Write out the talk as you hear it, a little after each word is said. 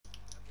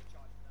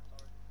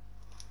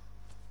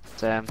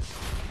Same. Never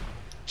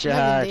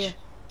Charge. there.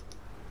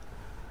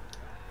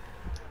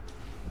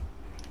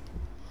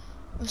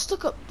 I'm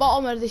stuck at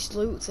bottom of this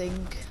loot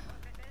thing.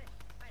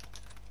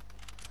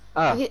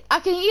 Oh, I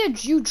can hear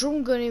you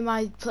drum gun in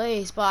my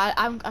place, but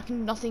I can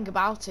do nothing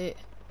about it.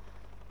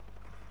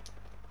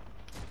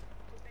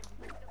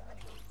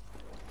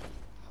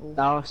 Oh.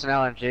 no, it's an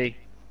LMG.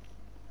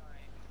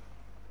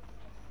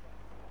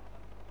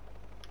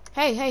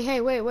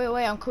 Hey,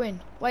 wait, I'm coming.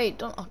 Wait,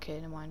 don't.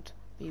 Okay, never mind.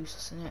 Be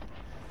useless in it.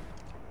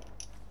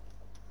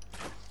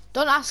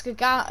 Don't ask a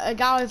guy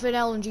with an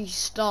LMG to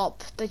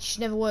stop. That just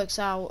never works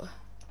out.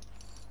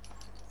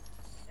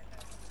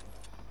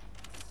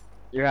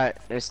 You're right,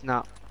 it's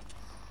not.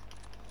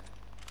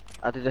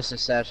 I did this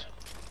instead.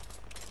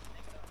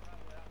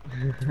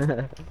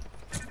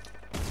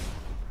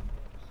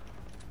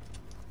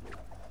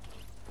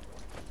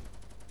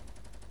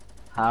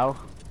 How?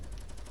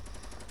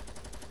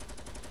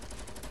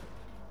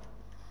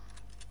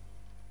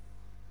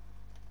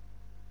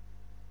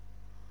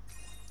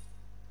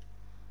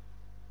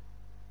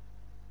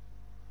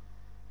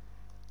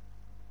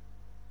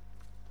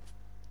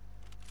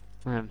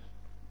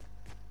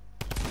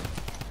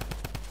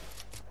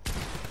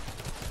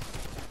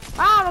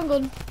 Ah, wrong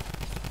gun.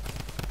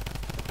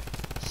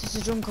 This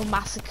is a drunken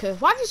massacre.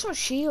 Why have you so much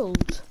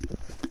shield?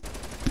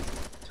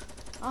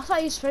 I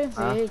thought you spraying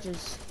for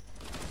ages.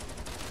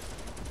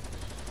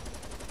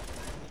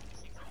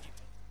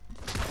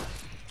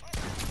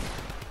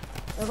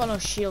 I've got no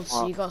shield,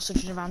 so you got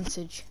such an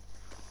advantage.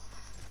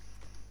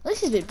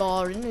 This is a bit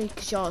boring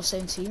because you're on the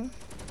same team.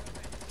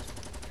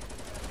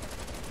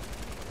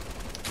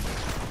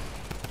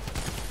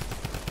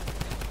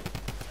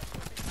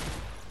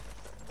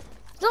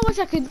 There's not much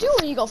I can do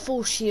when you got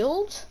full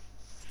shield.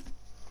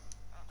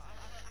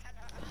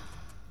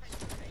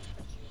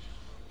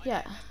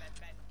 Yeah.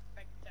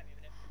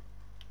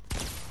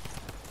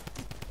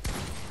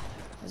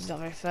 That's not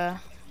very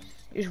fair.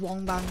 You just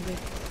one banged me.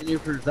 Can you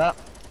prove that?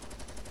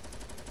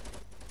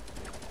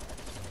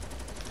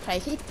 Hey,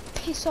 can you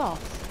piss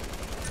off?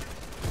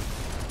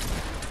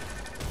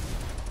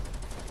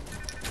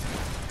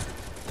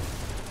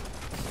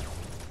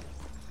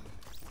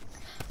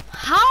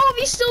 How have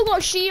you still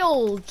got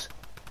shield?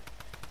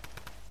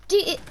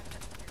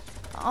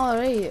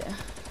 Alright.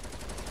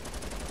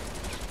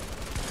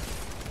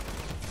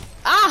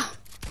 Ah!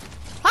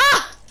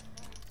 Ah!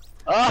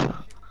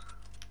 Oh!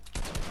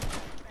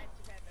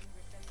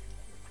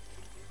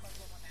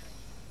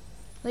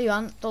 No, you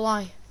aren't. Don't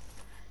lie.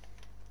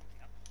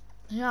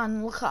 Yeah,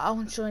 and look at how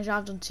much damage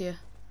I've done to you.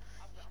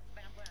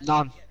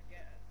 None.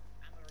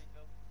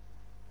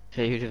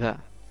 Okay, you do that.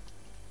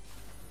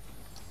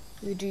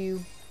 Who do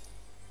you?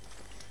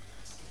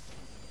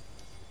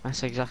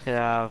 That's exactly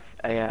how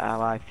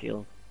I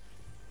feel.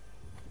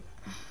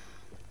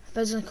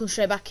 Bed's gonna come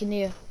straight back in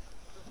here.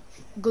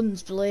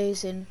 Guns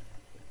blazing.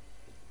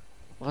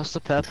 What's the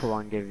purple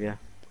one give you?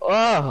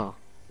 Oh!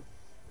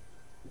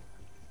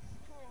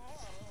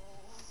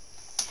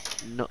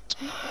 Nut.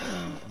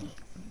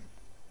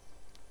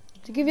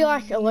 To give you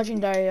like a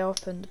legendary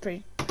open,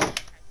 pretty.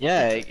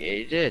 Yeah,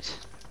 it did.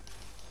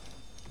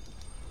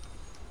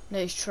 No,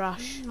 it's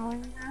trash.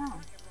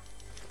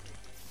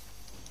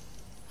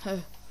 Huh,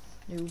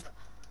 noob.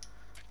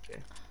 Okay.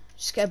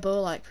 Just get a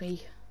bow like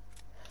me.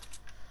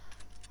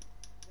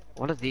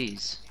 What are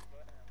these?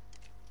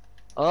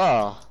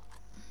 Oh!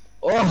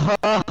 Oh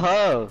ho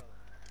ho!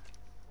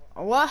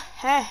 What?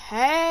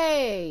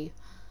 Hey!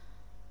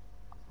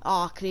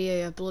 Oh, I can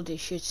hear you bloody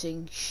shitters.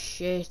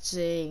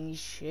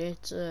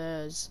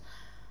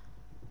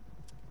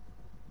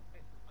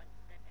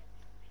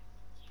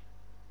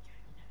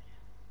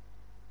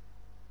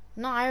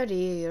 No, I already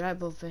hear you right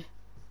above me.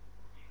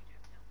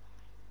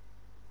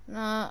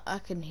 No, I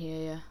can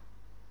hear you.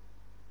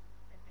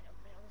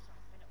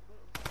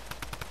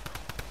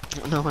 I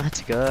don't know where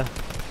to go.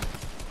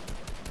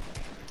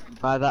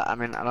 By that I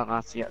mean I don't know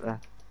how to get there.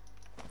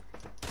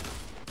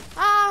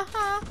 Ah,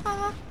 ah,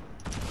 ah.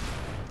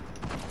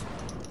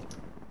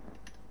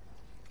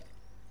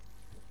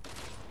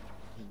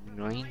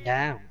 Going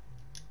down.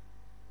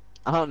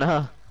 I don't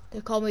know.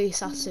 They call me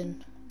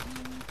assassin.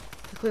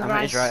 I'm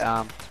at his right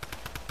arm.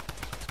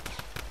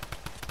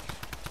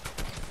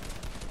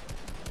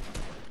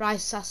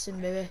 Rise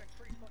assassin, baby.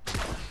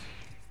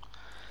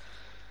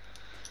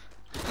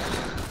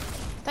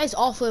 That is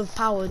awfully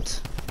overpowered,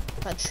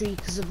 that tree,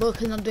 because the book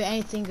cannot do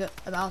anything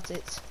about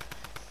it.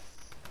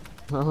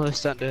 Well,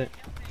 let's don't do it.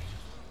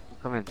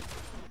 Come in.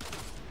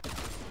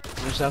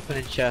 I'm just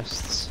opening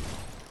chests.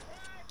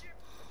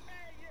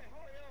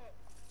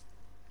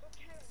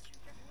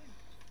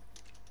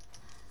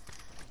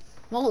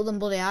 More luck than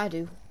bloody I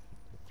do.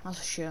 That's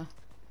for sure.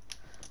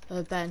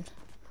 Ben.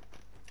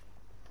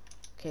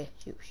 Okay,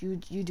 you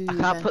do you. I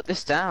can't Ben. put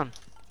this down.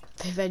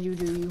 Ben, you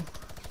do you.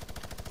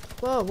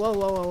 Whoa, whoa,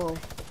 whoa, whoa, whoa.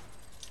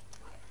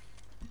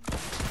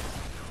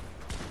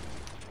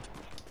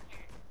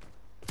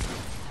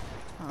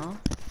 Oh.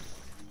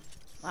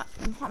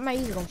 What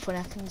made you go funny?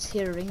 I can just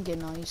hear a ringing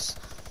noise.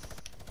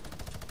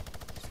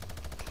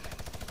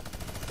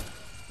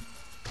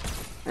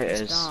 It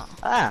It's is. not.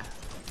 Ah!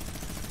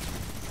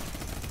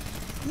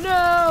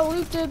 No!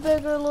 Leave the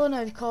burger alone,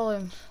 I'd call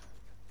him.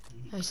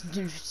 Oh, he's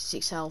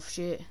 156 health,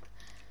 shit.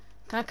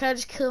 Can I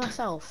just kill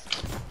myself?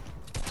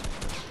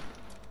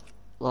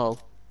 Lol.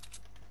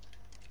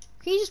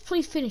 Can you just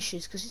please finish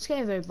this? Because it's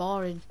getting very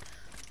boring.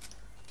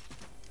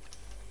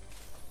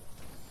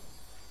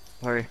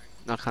 Hurry.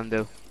 No, can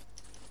do.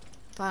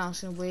 Fine, I'm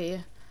just gonna wait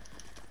here.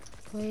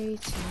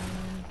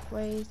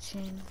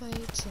 Waiting.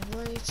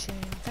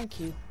 Thank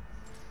you.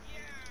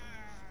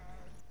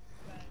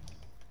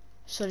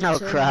 So Oh,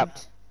 determined. crap.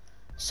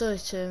 So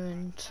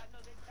determined.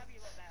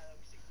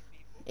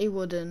 He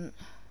wouldn't.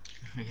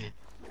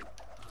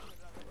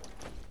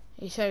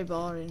 He's very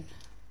boring.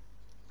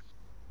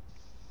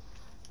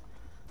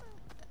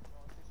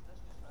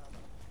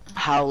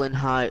 Howling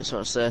Heights,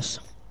 what's this?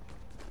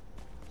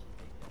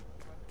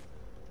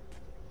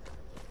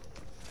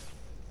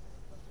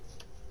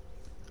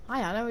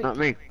 I know it. Not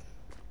me.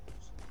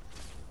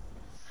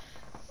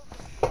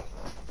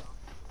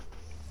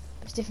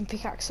 It's different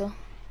pickaxe though.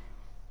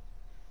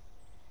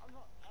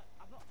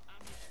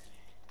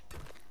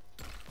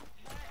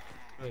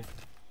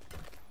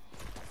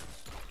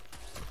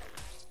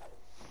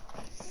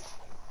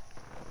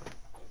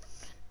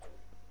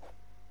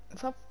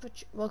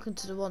 Welcome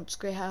to the once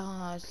great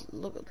highlights.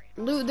 Look,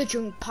 loot the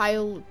junk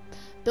pile.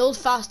 Build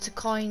faster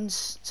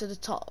coins to the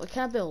top.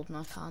 Can I build? No,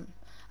 I can't.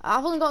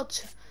 I've only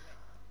got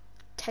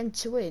 10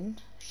 to win.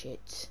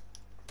 Shit.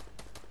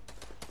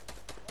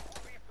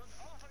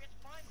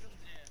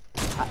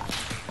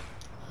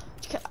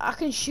 I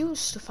can shoot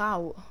stuff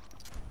out.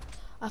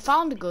 I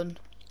found a gun.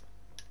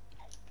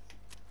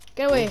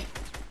 Get away.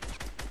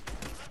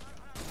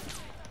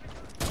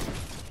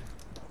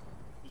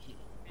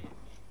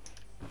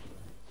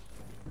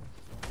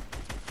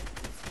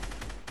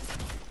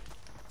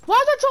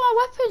 Why did I drop my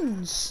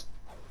weapons?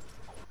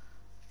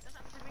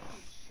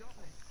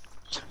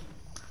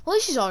 Well,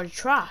 this is already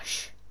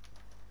trash.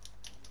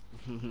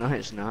 No,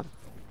 it's not.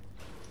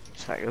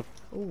 It's like a...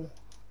 Oh,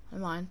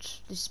 never mind.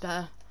 This is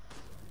better.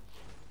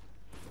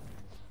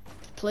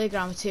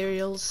 Playground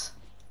materials.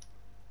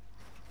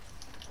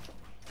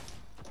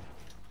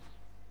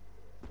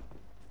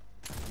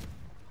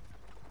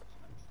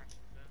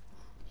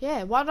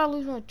 Yeah, why did I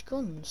lose my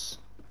guns?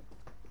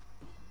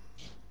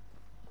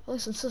 At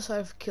least I'm so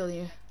sorry for killing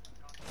you.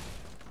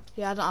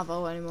 Yeah, I don't have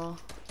O anymore.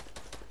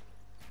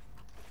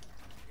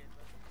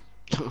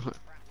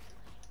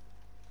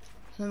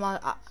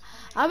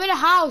 I'm in a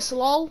house,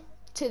 lol.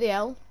 Take the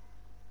L.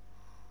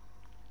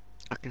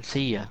 I can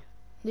see you.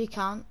 No, you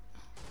can't.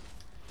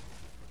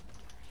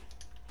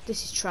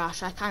 This is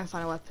trash. I can't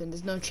find a weapon.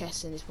 There's no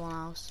chest in this one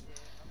house.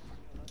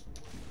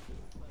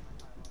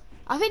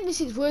 I think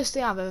this is the worst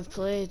thing I've ever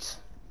played.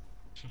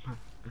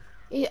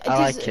 I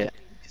like it.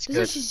 It's There's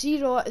good. actually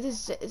zero.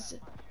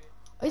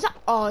 Is that?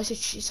 Oh, it's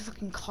a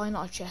fucking coin,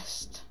 not a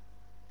chest.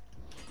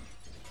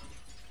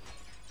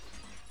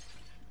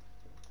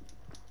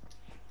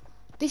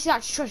 This is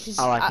actually trash.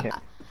 I like it.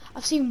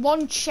 I've seen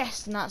one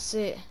chest and that's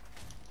it.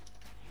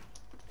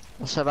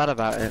 What's so bad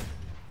about it?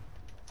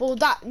 Well,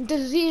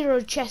 there's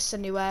zero chests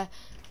anywhere,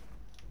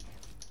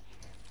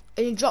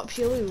 and it drops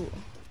your loot.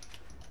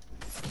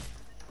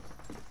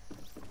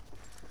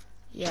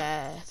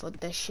 Yeah, for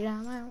this shit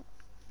I'm out.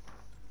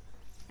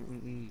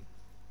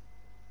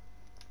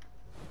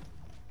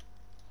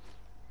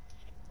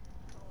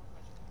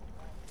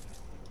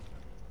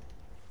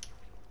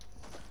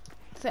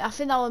 I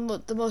think that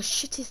was the most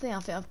shitty thing I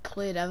think I've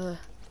played ever.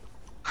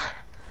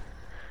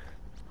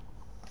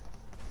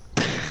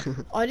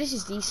 Oh, this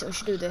is decent. We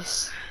should do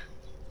this.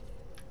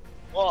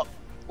 What?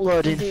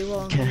 Loading. Do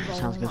one, Okay, one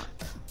sounds good. map.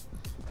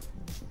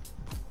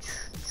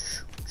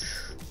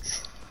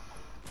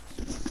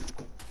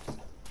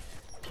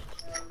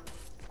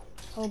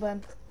 Oh,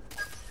 Ben.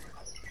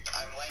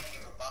 I'm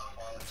waking up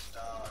while it's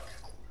dark.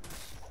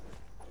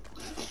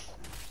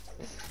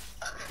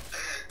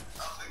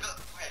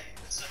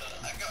 So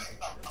I'm going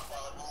back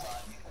while I'm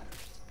alive.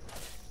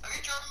 Have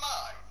you joined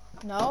mine?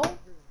 No. Well,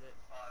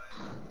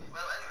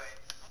 anyway,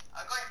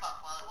 I'm going back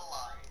while I'm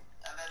alive,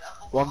 and then I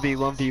put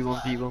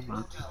 1v1v1v1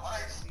 man.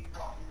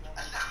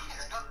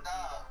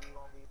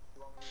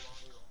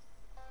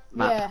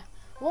 Map. Yeah.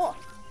 What?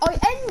 Oh,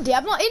 end it.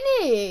 I'm not in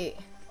it.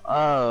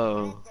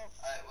 Oh.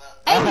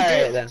 End Alright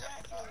it. then.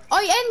 Oh,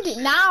 end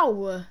it now.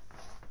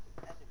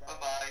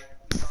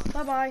 Bye-bye.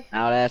 Bye bye.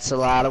 Now that's a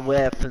lot of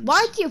weapons.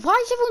 Why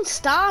does everyone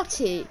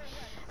start it,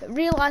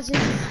 realising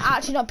there's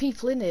actually not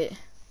people in it?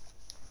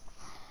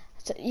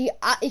 So you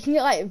can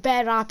get like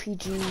bare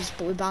RPGs,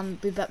 but we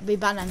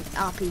ban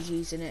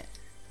RPGs in it.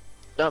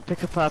 Don't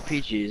pick up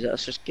RPGs,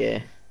 that's just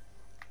gay.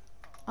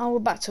 Oh, go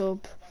back to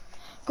hub.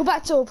 Go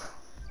back to hub.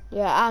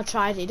 Yeah, I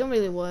tried it. It don't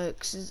really work.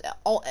 'Cause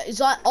it's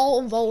like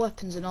all involved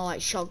weapons and all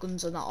like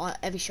shotguns and all, like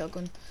heavy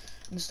shotgun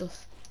and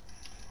stuff.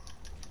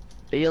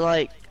 Are you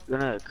like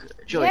gonna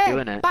enjoy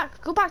doing it?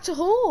 Go back to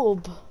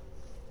hub.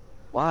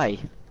 Why?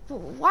 But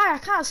why? I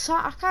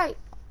can't.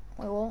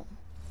 Wait, what?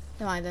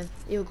 Never mind then.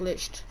 You're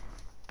glitched.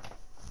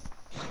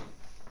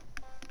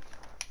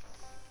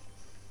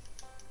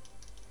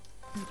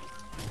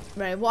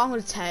 Right, what I'm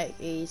gonna take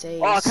is a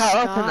Oh, I can't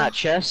scar. open that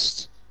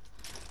chest.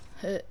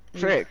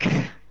 Frick.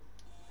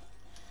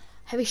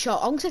 Heavy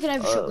shot. I'm gonna take an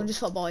heavy Oh. shotgun just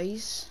for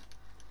boys.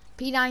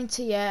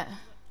 P90, yeah.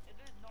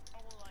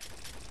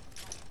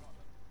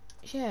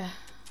 Yeah.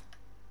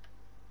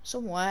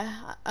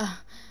 Somewhere.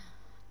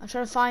 I'm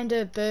trying to find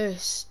a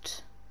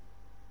burst.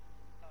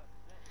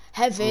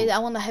 Heavy. Oh. I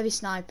want the heavy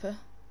sniper.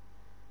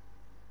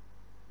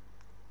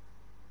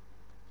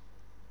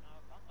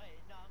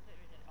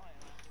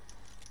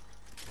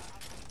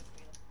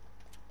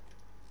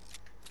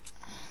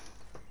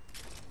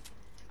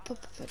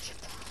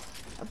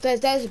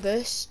 There's a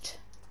burst.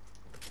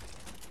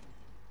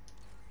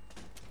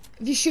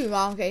 If you shoot him,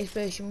 I'll get his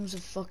burst. Your mum's a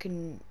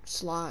fucking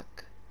slag.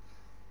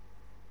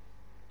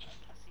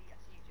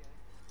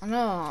 I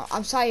know.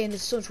 I'm saying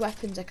there's such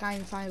weapons. I can't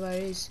even find where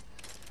it is.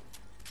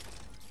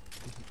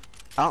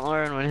 I don't know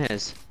where anyone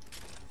is.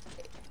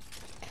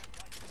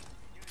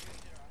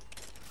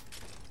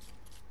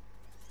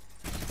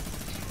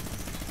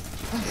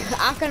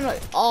 I can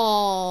like.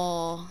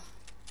 Oh.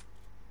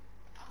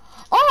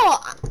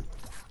 Oh.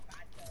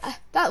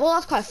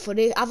 That's quite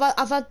funny. I've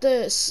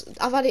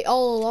had it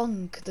all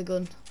along, the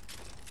gun.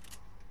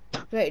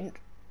 Wait.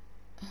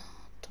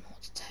 Don't know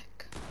what to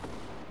take.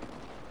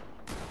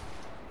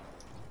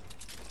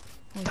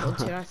 Oh,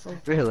 rifle.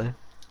 Really?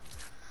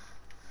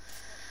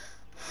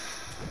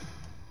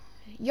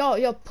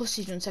 Your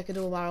pussy's gonna take a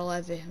double barrel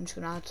heavy. I'm just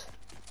gonna add.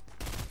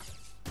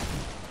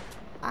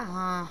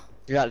 Ah.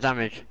 You got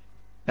damage.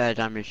 Bear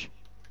damage.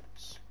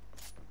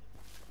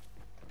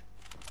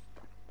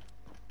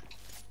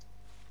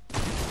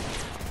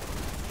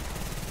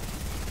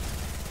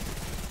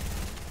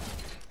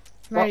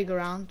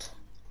 Merry-go-round.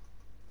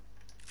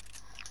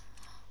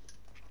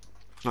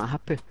 Not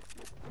happy.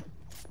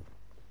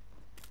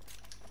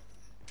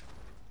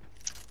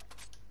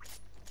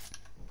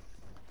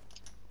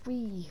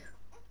 Wee.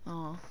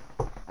 Oh.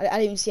 I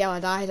didn't even see how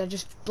I died. I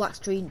just black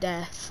screen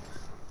death.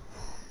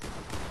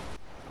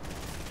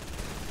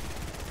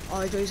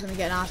 Oh, Joey's gonna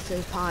get an hard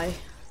food pie.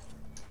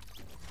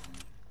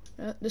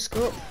 The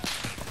scope.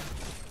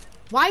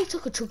 Why you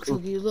took a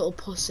chug, you little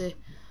pussy?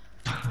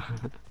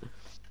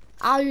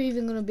 How are you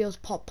even gonna be able to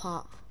pop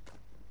part?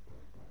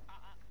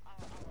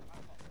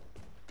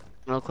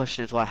 No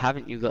question is why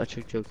haven't you got a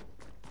chug jug?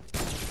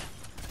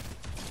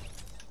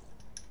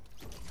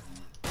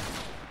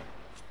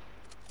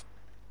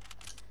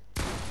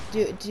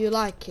 Do you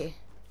like it?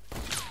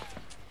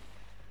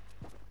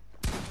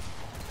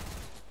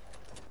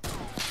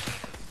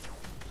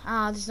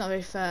 Ah, this is not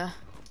very fair.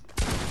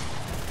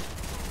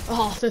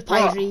 Oh, fair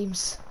play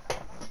dreams.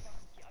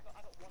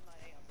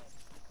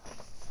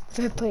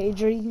 Fair play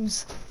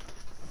dreams.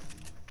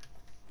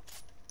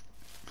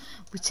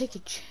 We take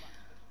it.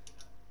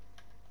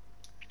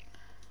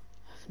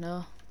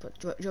 No, but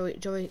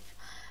Joey,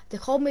 they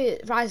called me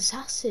Rise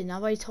Assassin.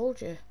 I've already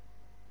told you.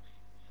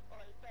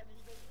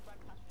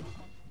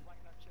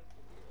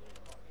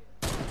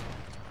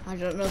 I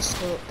don't know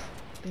scope.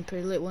 Been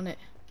pretty lit, wasn't it?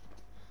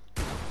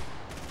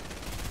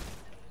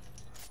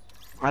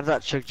 Why did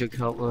that chug jug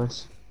help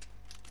us?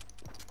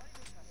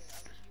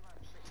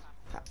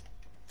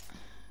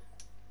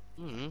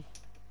 Hmm.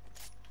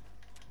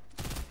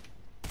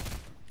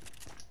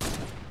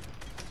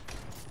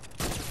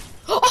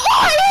 Oh,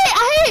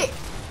 I hit!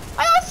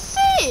 I got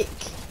sick!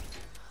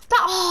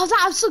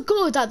 That was so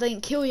good that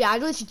didn't kill you. I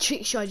literally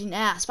trick shot in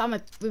air. I spam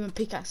with my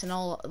pickaxe and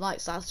all, like,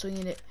 start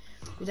swinging it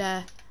with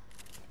air.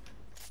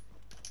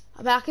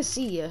 I bet I can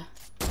see you.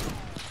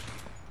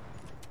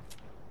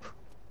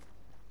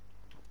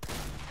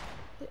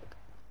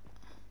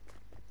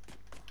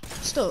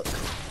 Stuck.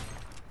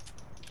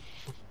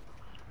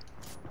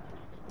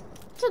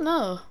 I don't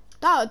know.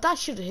 That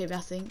should have hit me, I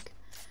think.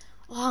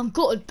 Oh, I'm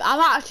gutted. I'm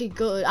actually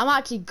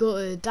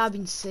gutted. I've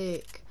been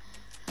sick.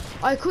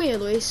 Alright, come here,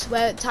 Luis,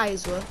 where the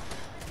tyres were.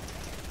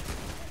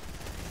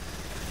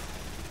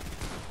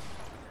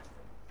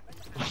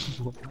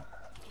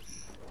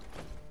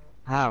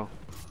 How?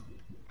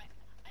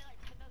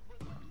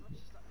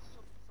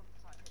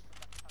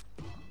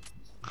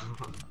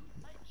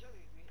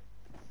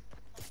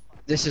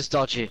 This is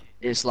dodgy.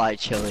 It's like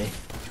chilly.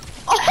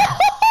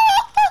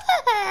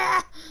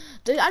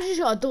 Dude, I just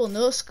got a double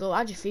no scope.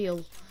 How do you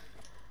feel?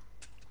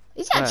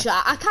 He's actually,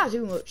 I can't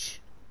do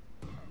much.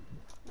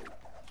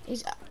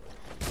 He's.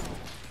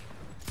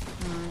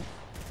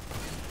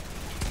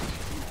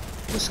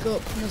 No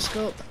scope, no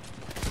scope.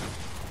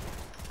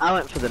 I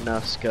went for the no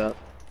scope.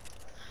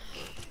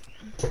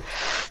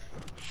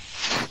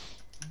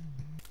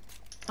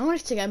 I'm gonna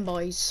hit again,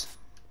 boys.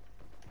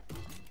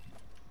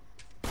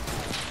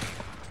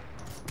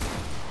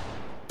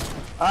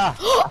 Ah!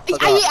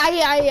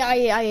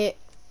 I hit.